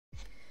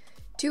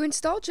To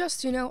install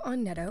Justuno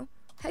on Neto,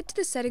 head to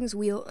the Settings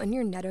wheel on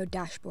your Neto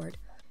dashboard.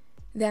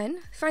 Then,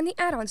 find the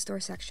Add-on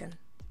Store section.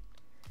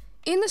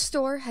 In the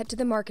store, head to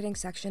the Marketing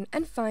section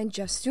and find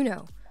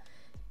Justuno.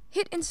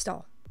 Hit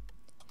Install.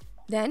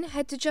 Then,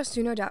 head to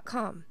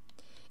justuno.com.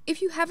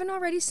 If you haven't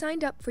already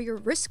signed up for your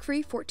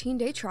risk-free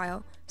 14-day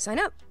trial, sign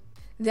up.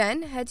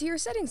 Then, head to your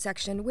Settings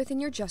section within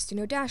your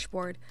Justuno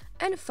dashboard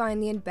and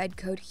find the embed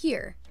code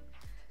here.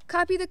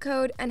 Copy the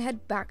code and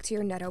head back to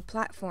your Neto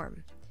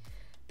platform.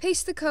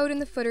 Paste the code in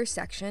the footer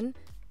section,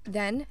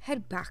 then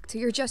head back to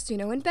your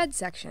Justuno embed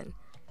section.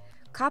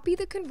 Copy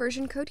the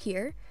conversion code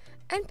here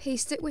and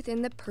paste it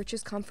within the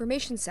purchase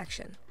confirmation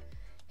section.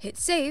 Hit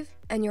save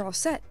and you're all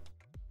set.